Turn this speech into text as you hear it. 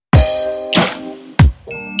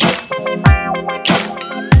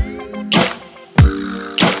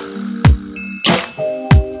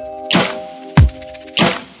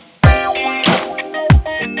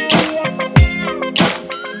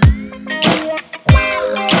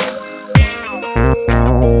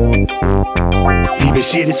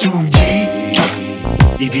Dime si eres un G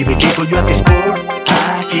y dime qué coño haces por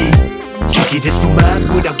aquí. Si quieres fumar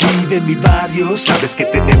buena weed en mi barrio, sabes que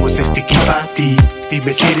tenemos sticky para ti.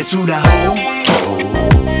 Dime si eres una hoe,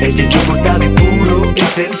 el de yogur está de puro,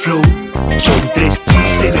 es el flow. Son 3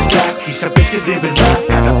 G's en el track y sabes que es de verdad.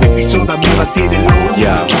 Cada episodio me mantiene low.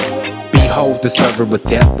 Yeah. Behold the server with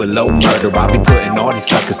death below murder. I'll be putting all these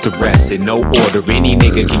suckers to rest in no order. Any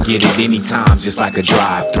nigga can get it anytime, just like a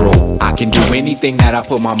drive-through. I can do anything that I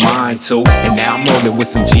put my mind to. And now I'm rolling with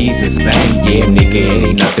some G's in Spain. Yeah, nigga, it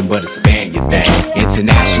ain't nothing but a Spaniard thing.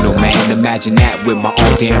 International, man, imagine that with my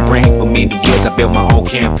own damn brain. For many years I built my own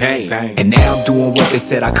campaign. And now I'm doing what they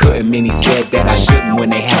said I couldn't. Many said that I shouldn't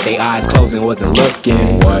when they had their eyes closed and wasn't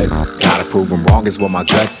looking. What? Gotta prove them wrong is what my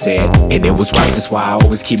gut said. And it was right, that's why I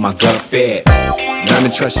always keep my gut fed. Learn to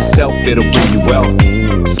trust yourself, it'll bring you wealth.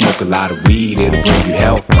 Smoke a lot of weed, it'll bring you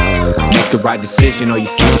health. Make the right decision or you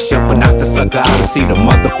see the shelf or knock the sucker out and see the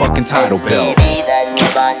motherfucking title belt. Mi vida es mi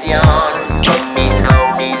pasión, con mis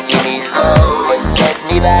homies y mis hoes. Este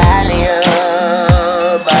es mi barrio,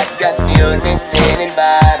 vacaciones en el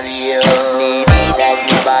barrio. Mi vida es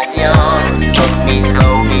mi pasión, con mis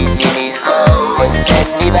homies y mis hoes. Este es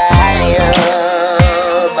mi barrio,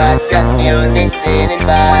 vacaciones en el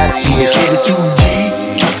barrio. Dime si eres un G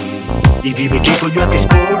y dime qué coño haces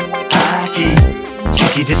por aquí. Si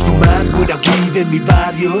quieres fumar buena weed en mi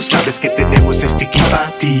barrio, sabes que tenemos sticky para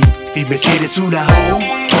ti. Dime si eres una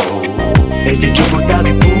hoe, el de yogur está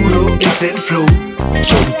de puro, es el flow.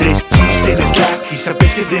 Son 3 G's en el track y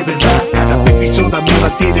sabes que es de verdad. Cada episodio me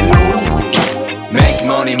mantiene low. Make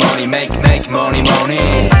money, money, make money,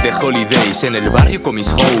 money. De holidays en el barrio con mis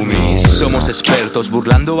homies. Somos expertos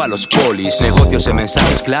burlando a los polis. Negocios en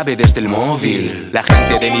mensajes clave desde el móvil. La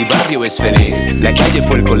gente de mi barrio es feliz. La calle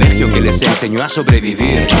fue el colegio que les enseñó a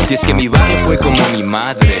sobrevivir. Y es que mi barrio fue como mi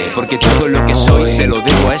madre, porque todo lo que soy se lo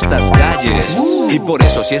debo a estas calles. Y por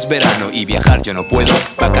eso si es verano y viajar yo no puedo.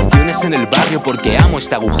 Vacaciones en el barrio porque amo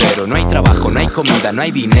este agujero. No hay trabajo, no hay comida, no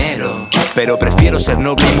hay dinero, pero prefiero ser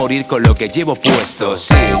noble y morir con lo que llevo puesto.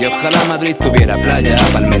 Sí, y ojalá Madrid tuviera playa,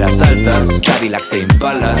 palmeras altas, Cadillacs e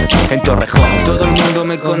Impalas. En Torrejón todo el mundo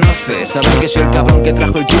me conoce, saben que soy el cabrón que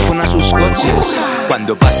trajo el chifón a sus coches.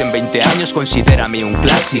 Cuando pasen 20 años considérame un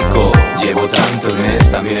clásico. Llevo tanto en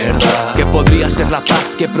esta mierda que podría ser la paz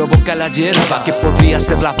que provoca la hierba, que podría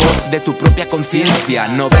ser la voz de tu propia conciencia.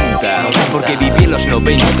 90, porque viví los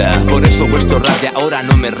 90, por eso vuestro rap de ahora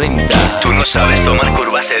no me renta. Tú no sabes tomar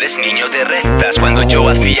curvas, eres niño de rectas. Cuando yo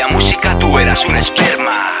hacía música tú eras un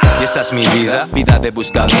esperma. Y esta es mi vida, vida de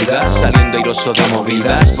buscavidas, saliendo airoso de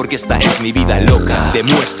movidas, porque esta es mi vida loca.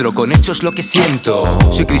 Demuestro con hechos lo que siento.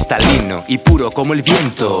 Soy cristalino y puro como el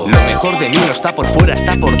viento. Lo mejor de mí no está por fuera,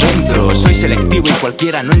 está por dentro. Soy selectivo y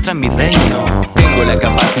cualquiera no entra en mi reino. Tengo la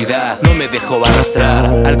capacidad, no me dejo arrastrar.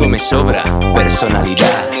 Algo me sobra,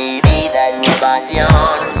 personalidad. Mi vida es mi pasión,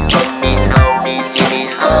 con mis homies y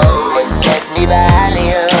mis hoes. Este es mi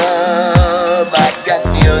barrio,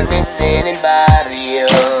 vacaciones en el barrio.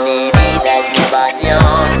 Mi vida es mi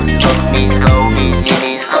pasión, con mis homies y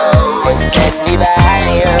mis hoes. Este es mi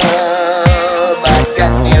barrio,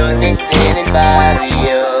 vacaciones en el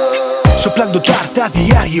barrio. Soplando tarta a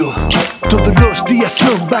diario, todos los días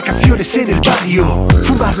son vacaciones en el barrio.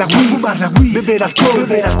 Fumar la weed, beber alcohol,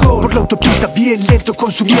 por la autopista bien lento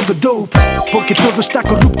consumiendo dope. Porque todo está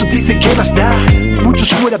corrupto, dicen que más da. Muchos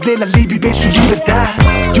fuera de la ley viven su libertad.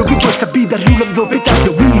 Yo vivo esta vida rulando petas de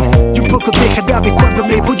weed y un poco de jarabe cuando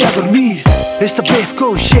me voy a dormir. Esta vez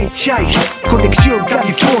con Shade Sheist, conexión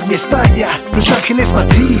California, España, Los Ángeles,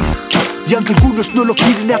 Madrid. Y aunque algunos no lo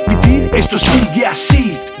quieren admitir, esto sigue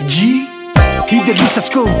así, G. Y de risas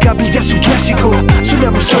con Khavel ya es un clásico.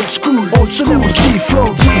 Sonamos old school, sonamos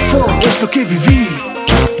G-Funk es lo que viví.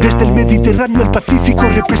 Desde el Mediterráneo al Pacífico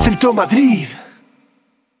representó Madrid.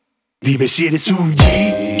 Dime si eres un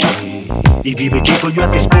G y dime qué coño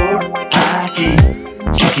haces por aquí.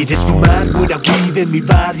 Si quieres fumar buena weed en mi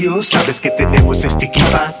barrio, sabes que tenemos sticky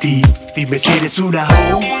para ti. Dime si eres una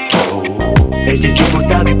hoe, el de yogur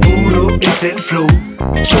está de puro, es el flow.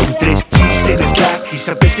 Son 3 G's en el track y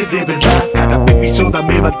sabes que es de verdad. Cada episodio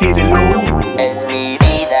me mantiene low. Es mi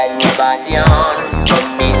vida, es mi pasión,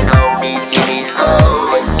 con mis homies y mis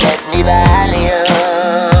hoes. Este es mi barrio,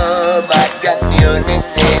 vacaciones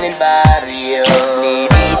en el barrio. Mi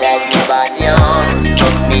vida es mi pasión,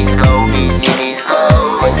 con mis homies y mis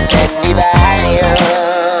hoes. Este es mi barrio,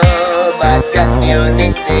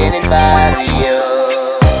 vacaciones en el barrio.